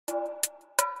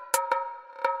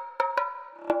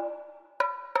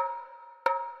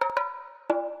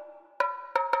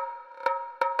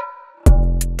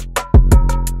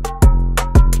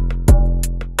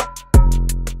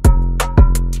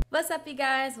you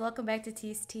guys? Welcome back to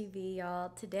Tiece TV,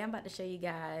 y'all. Today I'm about to show you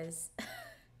guys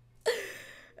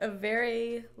a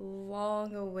very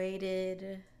long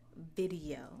awaited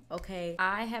video. Okay,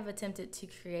 I have attempted to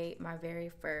create my very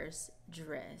first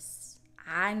dress.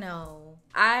 I know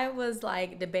I was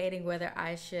like debating whether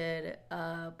I should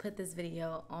put this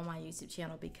video on my YouTube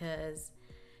channel because,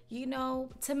 you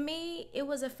know, to me it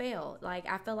was a fail. Like,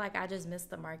 I feel like I just missed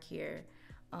the mark here.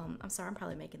 I'm sorry, I'm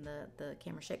probably making the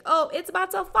camera shake. Oh, it's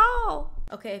about to fall.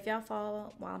 Okay, if y'all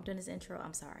fall while I'm doing this intro,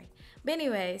 I'm sorry. But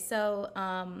anyway, so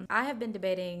I have been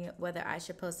debating whether I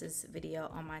should post this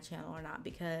video on my channel or not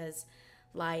because,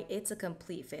 like, it's a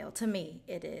complete fail. To me,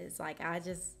 it is. Like, I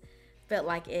just felt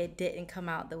like it didn't come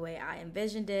out the way I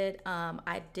envisioned it.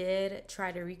 I did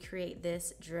try to recreate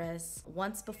this dress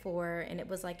once before, and it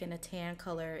was like in a tan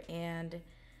color. And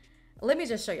let me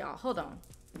just show y'all. Hold on.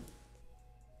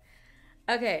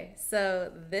 Okay, so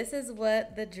this is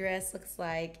what the dress looks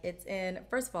like. It's in,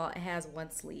 first of all, it has one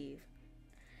sleeve.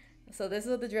 So this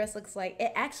is what the dress looks like.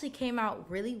 It actually came out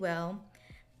really well.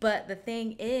 But the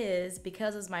thing is,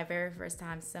 because it was my very first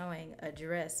time sewing a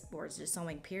dress, or just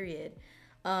sewing period,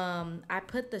 I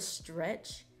put the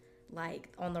stretch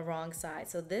like on the wrong side.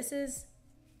 So this is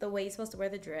the way you're supposed to wear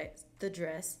the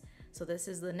dress. So this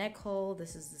is the neck hole,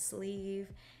 this is the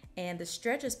sleeve, and the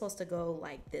stretch is supposed to go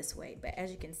like this way. But as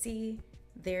you can see,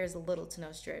 there's little to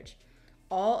no stretch.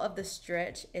 All of the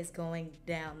stretch is going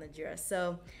down the dress.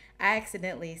 So I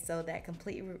accidentally sewed that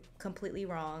completely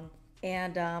wrong.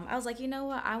 And I was like, you know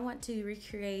what? I want to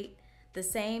recreate the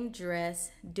same dress,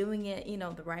 doing it, you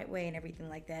know, the right way and everything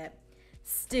like that.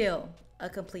 Still a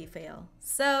complete fail.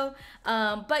 So,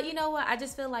 but you know what? I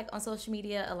just feel like on social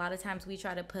media, a lot of times we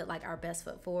try to put like our best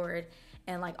foot forward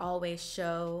and like always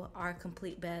show our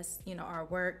complete best, you know, our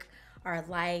work, our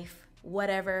life,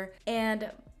 whatever. And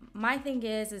my thing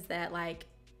is that like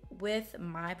with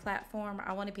my platform,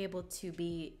 I want to be able to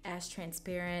be as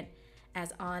transparent,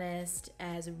 as honest,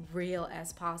 as real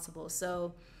as possible.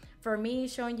 So for me,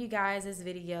 showing you guys this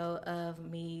video of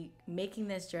me making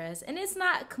this dress, and it's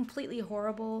not completely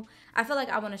horrible. I feel like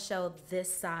I want to show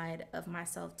this side of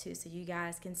myself too, so you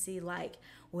guys can see like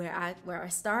where I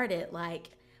started,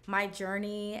 like my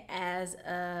journey as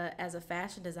a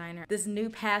fashion designer, this new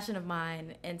passion of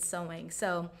mine in sewing.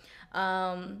 So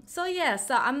yeah,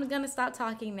 so I'm gonna stop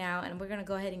talking now, and we're gonna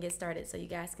go ahead and get started so you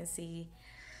guys can see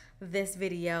this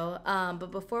video.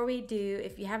 But before we do,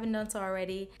 if you haven't done so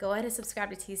already, go ahead and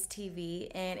subscribe to Tiece TV.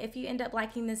 And if you end up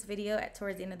liking this video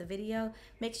towards the end of the video,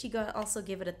 make sure you go also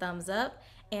give it a thumbs up,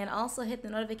 and also hit the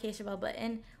notification bell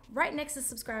button right next to the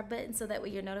subscribe button so that way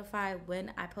you're notified when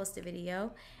I post a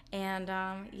video. And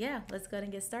yeah, let's go ahead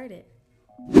and get started.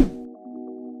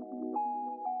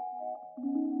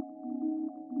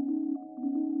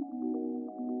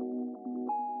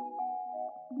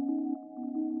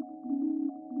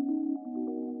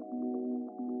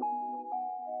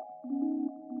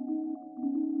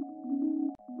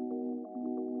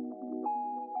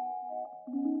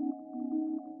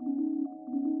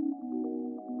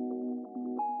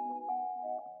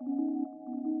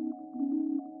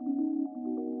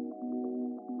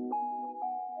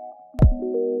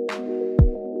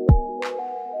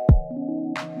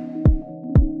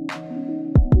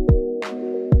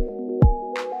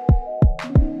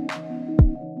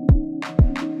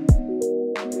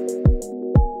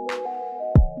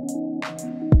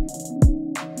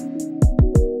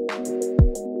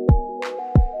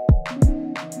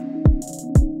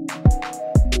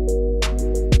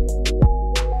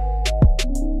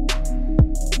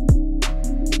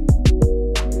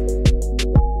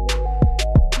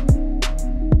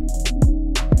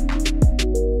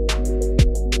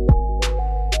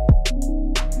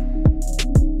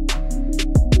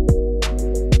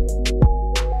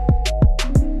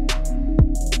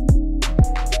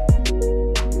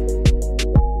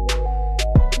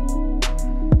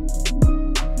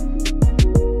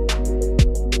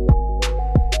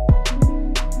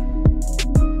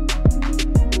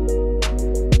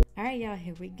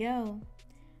 Here we go.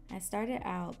 I started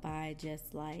out by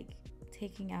just like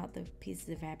taking out the pieces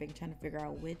of fabric and trying to figure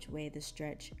out which way the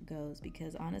stretch goes,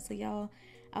 because honestly, y'all,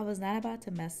 I was not about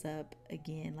to mess up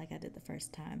again like I did the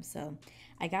first time. So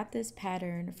I got this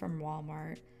pattern from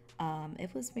Walmart.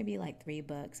 It was maybe like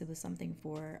 $3. It was something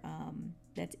for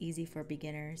that's easy for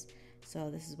beginners, so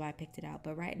this is why I picked it out.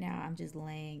 But right now I'm just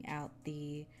laying out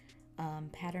the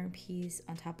pattern piece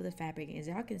on top of the fabric. As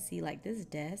y'all can see, like, this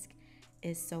desk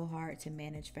is so hard to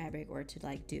manage fabric or to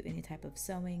like do any type of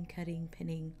sewing, cutting,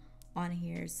 pinning on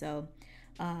here. So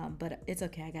but it's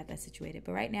okay, I got that situated.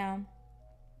 But right now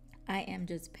I am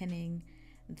just pinning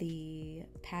the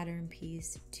pattern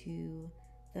piece to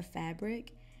the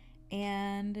fabric.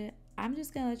 And I'm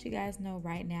just gonna let you guys know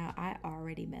right now, I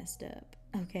already messed up.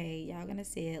 Okay, y'all gonna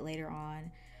see it later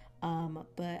on.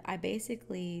 But I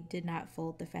basically did not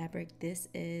fold the fabric. This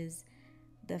is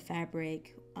the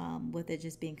fabric with it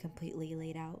just being completely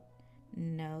laid out,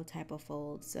 no type of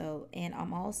fold. So, and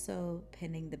I'm also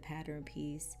pinning the pattern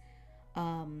piece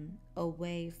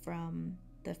away from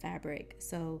the fabric.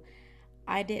 So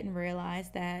I didn't realize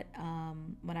that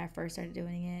when I first started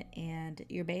doing it. And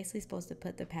you're basically supposed to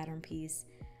put the pattern piece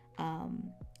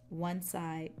one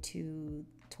side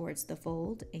towards the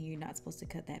fold, and you're not supposed to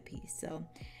cut that piece. So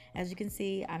as you can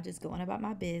see, I'm just going about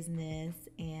my business,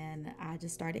 and I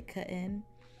just started cutting.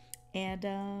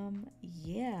 And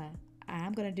yeah,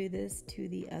 I'm gonna do this to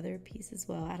the other piece as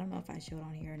well. I don't know if I showed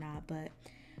on here or not, but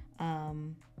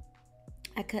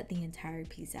I cut the entire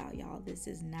piece out, y'all. This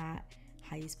is not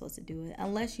how you're supposed to do it,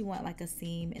 unless you want like a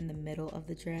seam in the middle of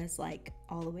the dress, like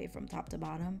all the way from top to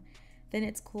bottom, then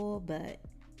it's cool. But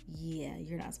yeah,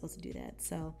 you're not supposed to do that.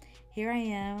 So here I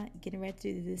am getting ready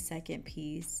to do the second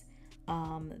piece.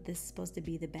 This is supposed to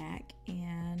be the back,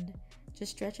 and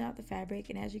just stretching out the fabric.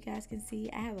 And as you guys can see,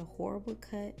 I have a horrible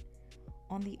cut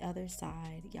on the other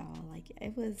side, y'all. Like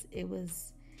it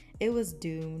was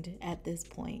doomed at this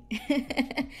point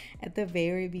at the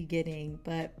very beginning.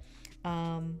 But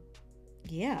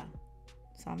yeah,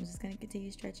 so I'm just gonna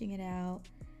continue stretching it out,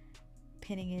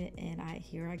 pinning it, and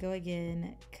here I go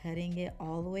again, cutting it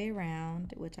all the way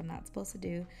around, which I'm not supposed to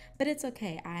do, but it's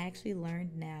okay. I actually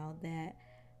learned now that,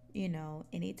 you know,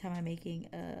 anytime I'm making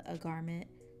a garment,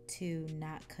 to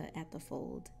not cut at the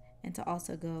fold, and to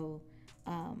also go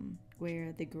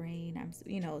where the grain,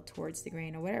 towards the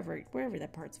grain, or wherever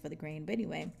that part's for the grain. But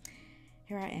anyway,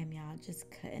 here I am, y'all, just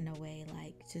cutting away,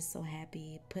 like just so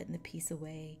happy, putting the piece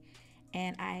away.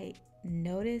 And I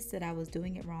noticed that I was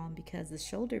doing it wrong, because the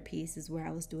shoulder piece is where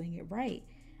I was doing it right.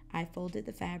 I folded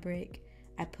the fabric,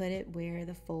 I put it where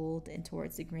the fold and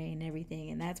towards the grain and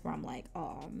everything, and that's where I'm like,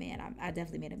 oh man, I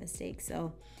definitely made a mistake.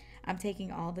 So I'm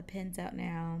taking all the pins out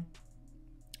now,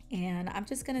 and I'm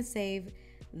just gonna save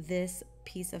this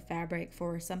piece of fabric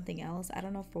for something else. I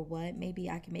don't know for what. Maybe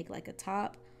I can make like a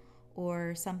top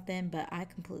or something, but I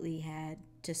completely had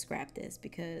to scrap this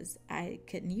because I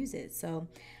couldn't use it. So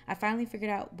I finally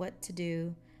figured out what to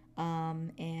do,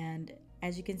 and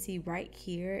as you can see, right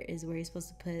here is where you're supposed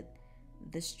to put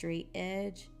the straight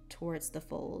edge towards the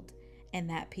fold, and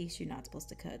that piece you're not supposed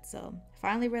to cut. So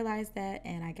finally realized that,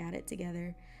 and I got it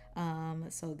together.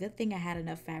 So good thing I had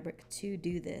enough fabric to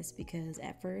do this, because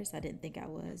at first I didn't think I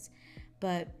was.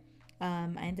 But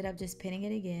I ended up just pinning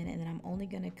it again, and then I'm only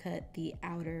going to cut the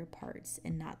outer parts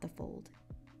and not the fold.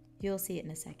 You'll see it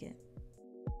in a second.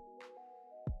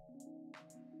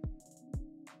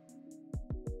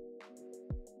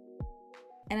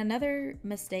 And another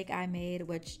mistake I made,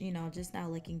 which, just now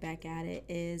looking back at it,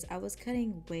 is I was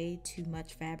cutting way too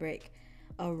much fabric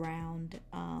around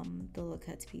the little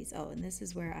cuts piece. Oh, and this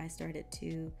is where I started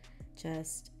to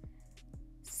just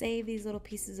save these little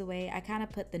pieces away. I kind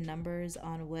of put the numbers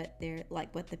on what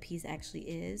the piece actually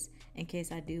is, in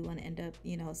case I do want to end up,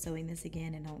 sewing this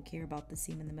again and don't care about the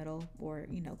seam in the middle, or,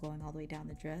 going all the way down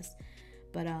the dress.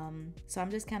 But so I'm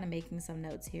just kind of making some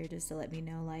notes here just to let me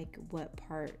know like what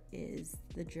part is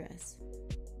the dress.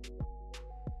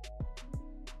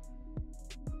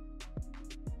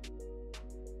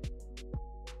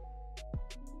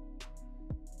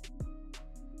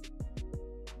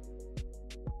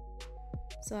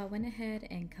 So I went ahead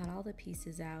and cut all the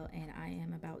pieces out, and I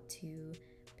am about to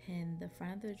pin the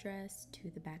front of the dress to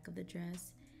the back of the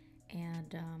dress.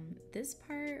 And this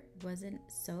part wasn't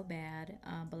so bad,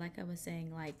 but like I was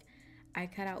saying, like I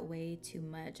cut out way too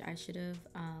much. I should have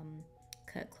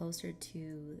cut closer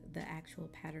to the actual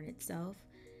pattern itself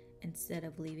instead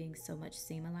of leaving so much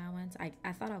seam allowance.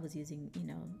 I thought I was using,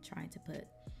 trying to put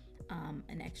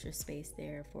an extra space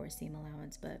there for seam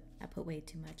allowance, but I put way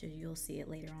too much, as you'll see it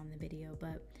later on in the video.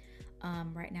 But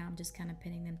right now I'm just kind of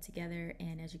pinning them together,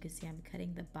 and as you can see, I'm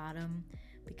cutting the bottom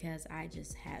because I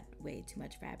just had way too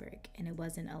much fabric and it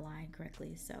wasn't aligned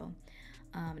correctly. So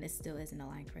and it still isn't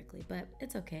aligned correctly, but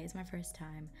it's okay, it's my first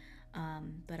time.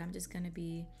 But I'm just gonna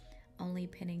be only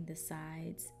pinning the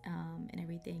sides and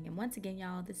everything. And once again,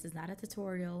 y'all, this is not a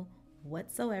tutorial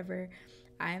whatsoever.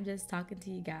 I am just talking to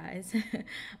you guys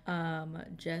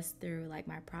just through like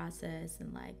my process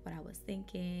and like what I was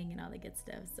thinking and all the good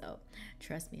stuff. So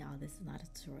trust me, y'all, this is not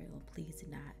a tutorial. Please do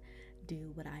not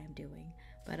do what I am doing.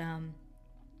 But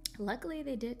luckily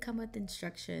they did come with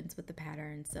instructions with the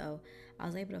pattern, so I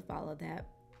was able to follow that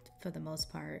for the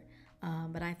most part.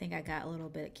 But I think I got a little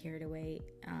bit carried away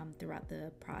throughout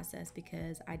the process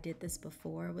because I did this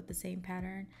before with the same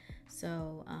pattern.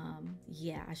 So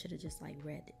yeah, I should have just like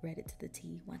read it to the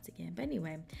T once again. But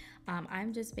anyway,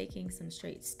 I'm just making some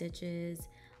straight stitches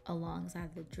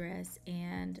alongside the dress,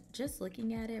 and just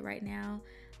looking at it right now,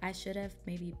 I should have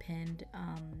maybe pinned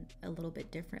a little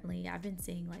bit differently. I've been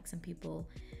seeing like some people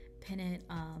pin it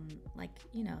like,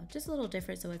 you know, just a little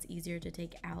different so it's easier to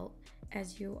take out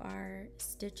as you are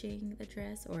stitching the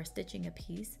dress or stitching a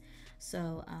piece.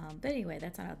 So but anyway,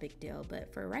 that's not a big deal.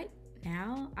 But for right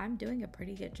now, I'm doing a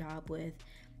pretty good job with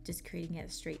just creating a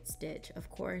straight stitch. Of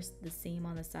course, the seam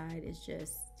on the side is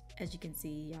just, as you can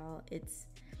see, y'all, it's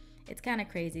kind of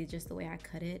crazy just the way I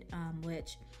cut it,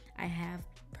 which I have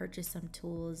purchased some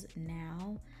tools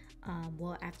now,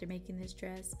 well, after making this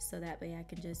dress, so that way I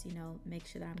can just, you know, make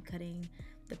sure that I'm cutting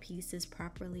the pieces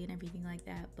properly and everything like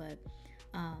that. But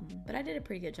I did a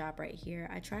pretty good job right here.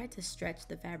 I tried to stretch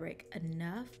the fabric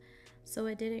enough so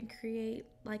it didn't create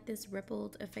like this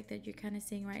rippled effect that you're kind of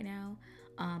seeing right now,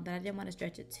 but I didn't want to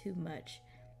stretch it too much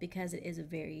because it is a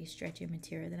very stretchy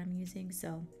material that I'm using.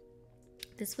 So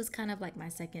this was kind of like my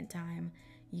second time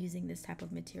using this type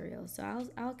of material, so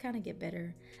I'll kind of get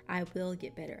better. I will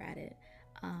get better at it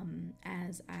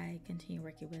as I continue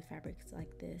working with fabrics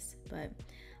like this. But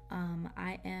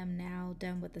I am now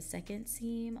done with the second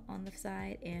seam on the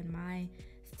side, and my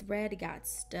thread got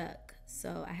stuck,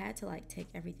 so I had to like take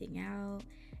everything out.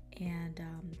 And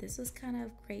this was kind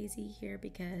of crazy here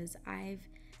because I've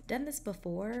done this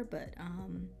before, but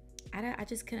I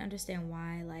just couldn't understand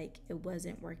why like it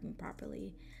wasn't working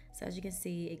properly. So as you can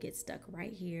see, it gets stuck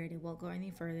right here and it won't go any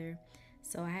further.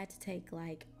 So I had to take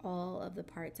like all of the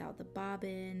parts out, the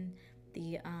bobbin,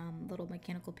 the little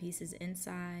mechanical pieces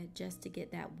inside, just to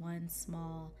get that one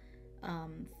small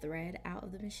thread out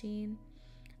of the machine.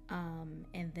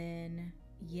 And then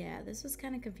yeah, this was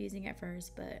kind of confusing at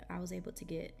first, but I was able to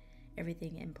get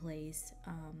everything in place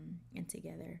and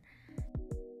together.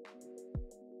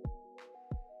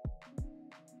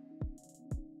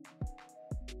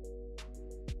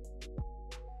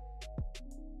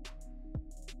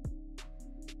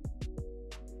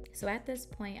 So at this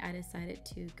point, I decided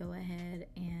to go ahead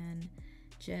and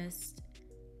just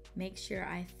make sure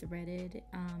I threaded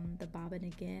the bobbin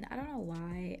again. I don't know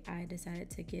why I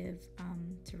decided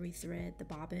to rethread the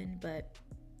bobbin, but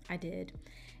I did.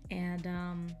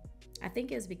 And I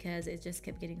think it's because it just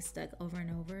kept getting stuck over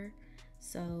and over.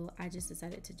 So I just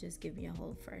decided to just give me a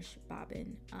whole fresh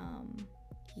bobbin.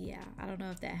 Yeah, I don't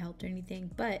know if that helped or anything,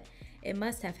 but it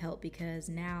must have helped because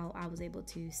now I was able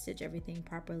to stitch everything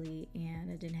properly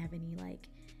and I didn't have any like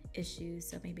issues,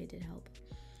 so maybe it did help.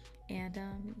 And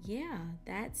yeah,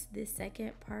 that's the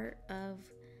second part of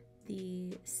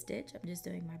the stitch. I'm just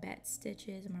doing my back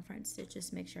stitches and my front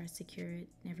stitches, make sure I secure it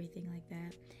and everything like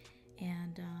that.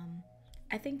 And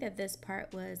I think that this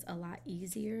part was a lot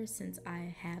easier since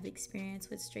I have experience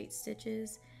with straight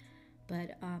stitches.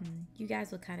 But you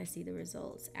guys will kind of see the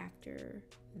results after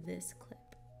this clip.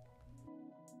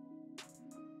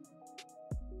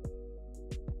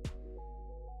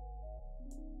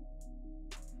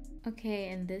 Okay,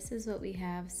 and this is what we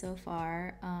have so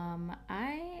far.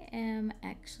 I am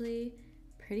actually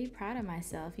pretty proud of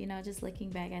myself. You know, just looking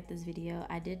back at this video,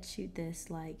 I did shoot this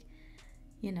like,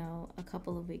 you know, a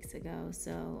couple of weeks ago.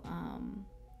 So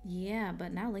yeah,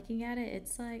 but now looking at it,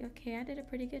 it's like, okay, I did a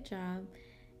pretty good job.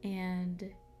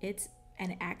 And it's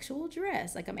an actual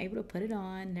dress, like I'm able to put it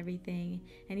on and everything,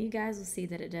 and you guys will see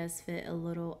that it does fit a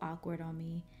little awkward on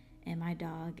me, and my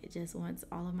dog, it just wants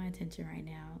all of my attention right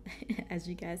now as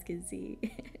you guys can see.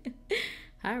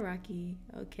 Hi Rocky.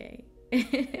 Okay.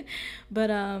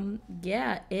 But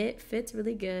yeah, it fits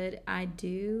really good. I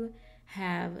do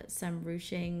have some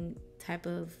ruching type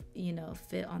of, you know,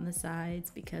 fit on the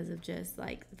sides because of just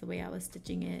like the way I was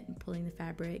stitching it and pulling the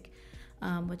fabric,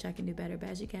 which I can do better. But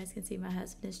as you guys can see, my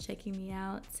husband is checking me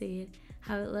out, seeing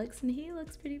how it looks, and he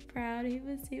looks pretty proud. He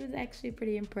was actually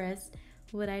pretty impressed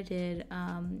with what I did.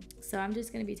 So I'm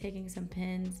just going to be taking some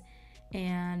pins,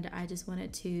 and I just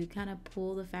wanted to kind of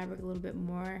pull the fabric a little bit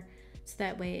more so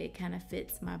that way it kind of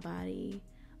fits my body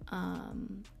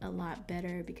a lot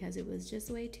better because it was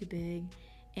just way too big.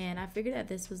 And I figured that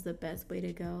this was the best way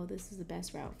to go. This is the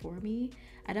best route for me.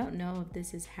 I don't know if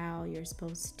this is how you're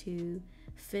supposed to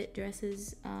fit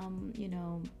dresses, you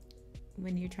know,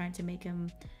 when you're trying to make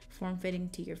them form-fitting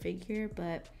to your figure,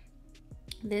 but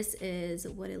this is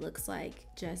what it looks like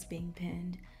just being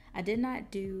pinned. I did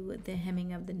not do the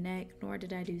hemming of the neck, nor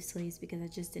did I do sleeves because I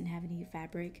just didn't have any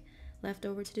fabric left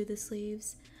over to do the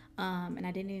sleeves, and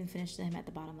I didn't even finish the hem at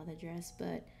the bottom of the dress.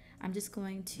 But I'm just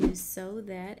going to sew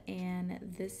that, and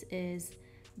this is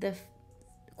the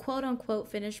quote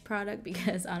unquote finished product,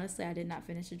 because honestly I did not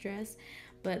finish the dress,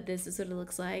 but this is what it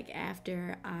looks like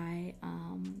after I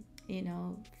you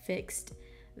know, fixed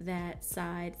that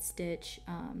side stitch,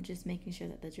 just making sure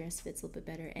that the dress fits a little bit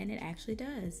better, and it actually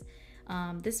does.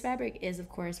 This fabric is of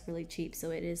course really cheap,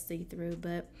 so it is see-through,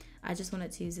 but I just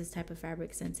wanted to use this type of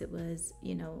fabric since it was,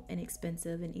 you know,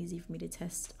 inexpensive and easy for me to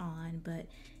test on. But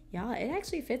y'all, it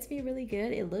actually fits me really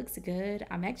good. It looks good.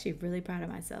 I'm actually really proud of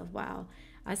myself. Wow.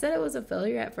 I said it was a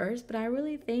failure at first, but I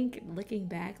really think looking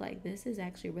back, like, this is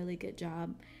actually a really good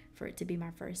job for it to be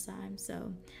my first time.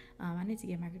 So I need to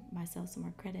give myself some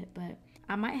more credit, but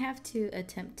I might have to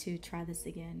attempt to try this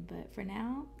again. But for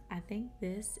now, I think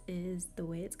this is the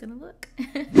way it's gonna look.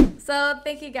 So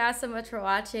thank you guys so much for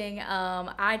watching.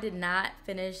 I did not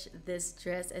finish this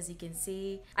dress, as you can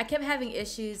see. I kept having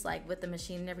issues like with the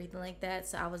machine and everything like that,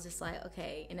 so I was just like,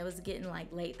 okay, and it was getting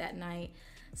like late that night.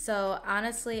 So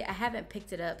honestly, I haven't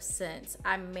picked it up since.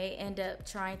 I may end up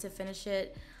trying to finish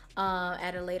it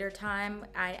at a later time.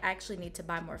 I actually need to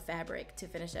buy more fabric to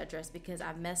finish that dress because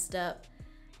I've messed up,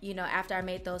 you know, after I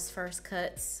made those first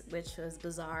cuts, which was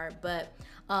bizarre. But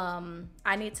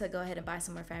I need to go ahead and buy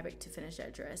some more fabric to finish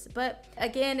that dress. But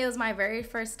again, it was my very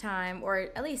first time, or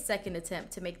at least second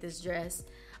attempt, to make this dress,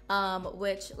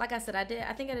 which, like I said, I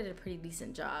think I did a pretty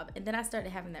decent job. And then I started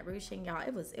having that ruching, y'all.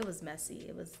 It was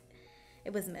messy.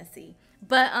 It was messy.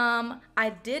 But I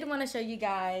did want to show you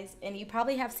guys, and you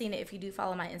probably have seen it if you do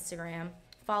follow my Instagram.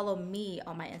 Follow me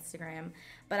on my Instagram.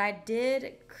 But I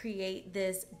did create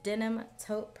this denim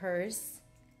tote purse.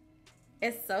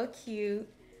 It's so cute.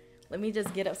 Let me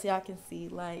just get up so y'all can see.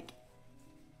 Like,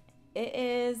 it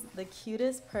is the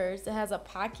cutest purse. It has a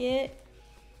pocket,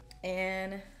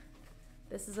 and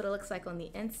this is what it looks like on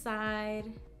the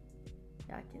inside.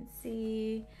 Y'all can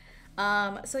see.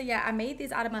 So yeah, I made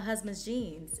these out of my husband's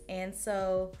jeans, and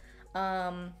so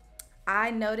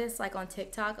I noticed, like, on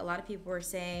TikTok, a lot of people were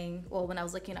saying, well, when I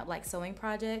was looking up like sewing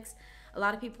projects, a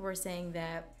lot of people were saying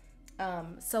that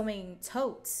sewing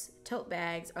tote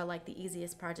bags are like the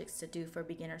easiest projects to do for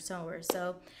beginner sewers.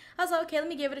 So I was like, okay, let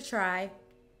me give it a try.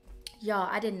 Y'all,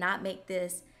 I did not make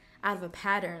this out of a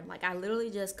pattern. Like, I literally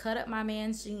just cut up my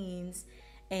man's jeans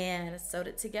and sewed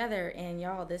it together, and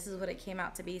y'all, this is what it came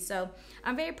out to be. So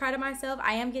I'm very proud of myself.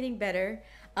 I am getting better,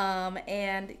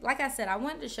 and like I said, I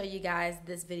wanted to show you guys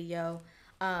this video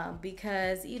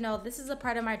because, you know, this is a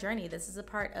part of my journey. This is a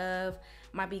part of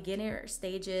my beginner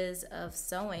stages of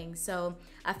sewing. So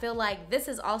I feel like this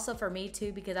is also for me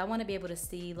too, because I want to be able to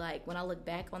see, like, when I look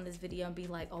back on this video and be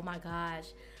like, oh my gosh,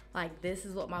 like, this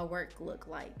is what my work looked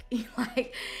like.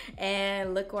 Like,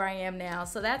 and look where I am now.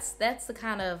 So that's the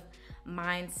kind of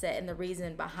mindset and the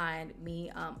reason behind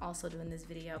me also doing this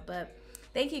video. But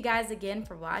thank you guys again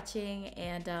for watching,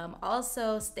 and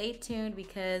also stay tuned,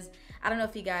 because I don't know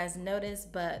if you guys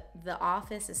noticed, but the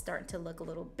office is starting to look a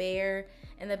little bare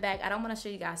in the back. I don't want to show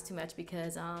you guys too much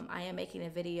because I am making a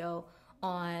video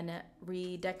on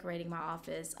redecorating my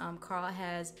office. Carl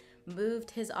has moved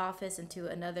his office into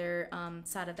another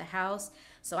side of the house,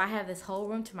 so I have this whole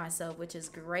room to myself, which is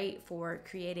great for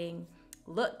creating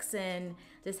looks and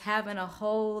just having a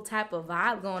whole type of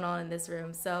vibe going on in this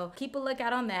room. So keep a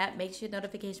lookout on that. Make sure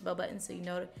notification bell button so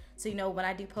you know when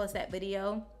I do post that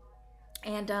video.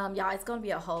 And y'all, it's gonna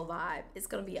be a whole vibe. It's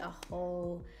gonna be a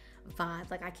whole vibe,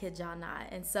 like, I kid y'all not.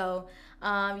 And so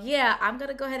yeah, I'm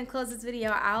gonna go ahead and close this video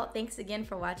out. Thanks again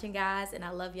for watching, guys, and I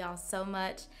love y'all so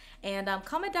much. And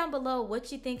comment down below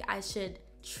what you think I should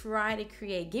try to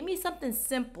create. Give me something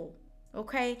simple.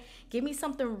 Okay, give me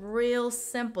something real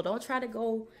simple. Don't try to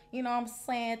go, you know what I'm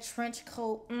saying, trench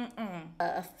coat,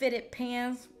 a fitted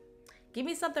pants. Give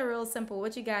me something real simple.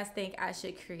 What you guys think I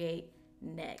should create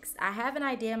next? I have an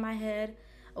idea in my head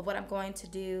of what I'm going to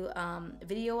do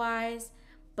video wise,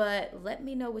 but let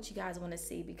me know what you guys want to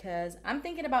see, because I'm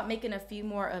thinking about making a few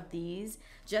more of these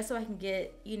just so I can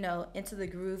get, you know, into the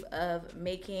groove of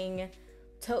making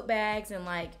tote bags and,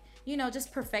 like, you know,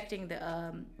 just perfecting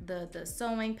the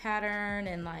sewing pattern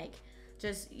and, like,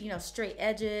 just, you know, straight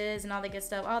edges and all that good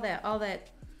stuff, all that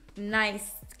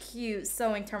nice, cute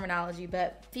sewing terminology.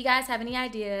 But if you guys have any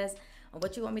ideas on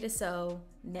what you want me to sew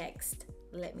next,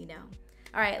 let me know.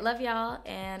 All right, love y'all,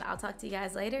 and I'll talk to you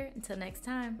guys later. Until next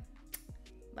time,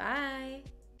 bye.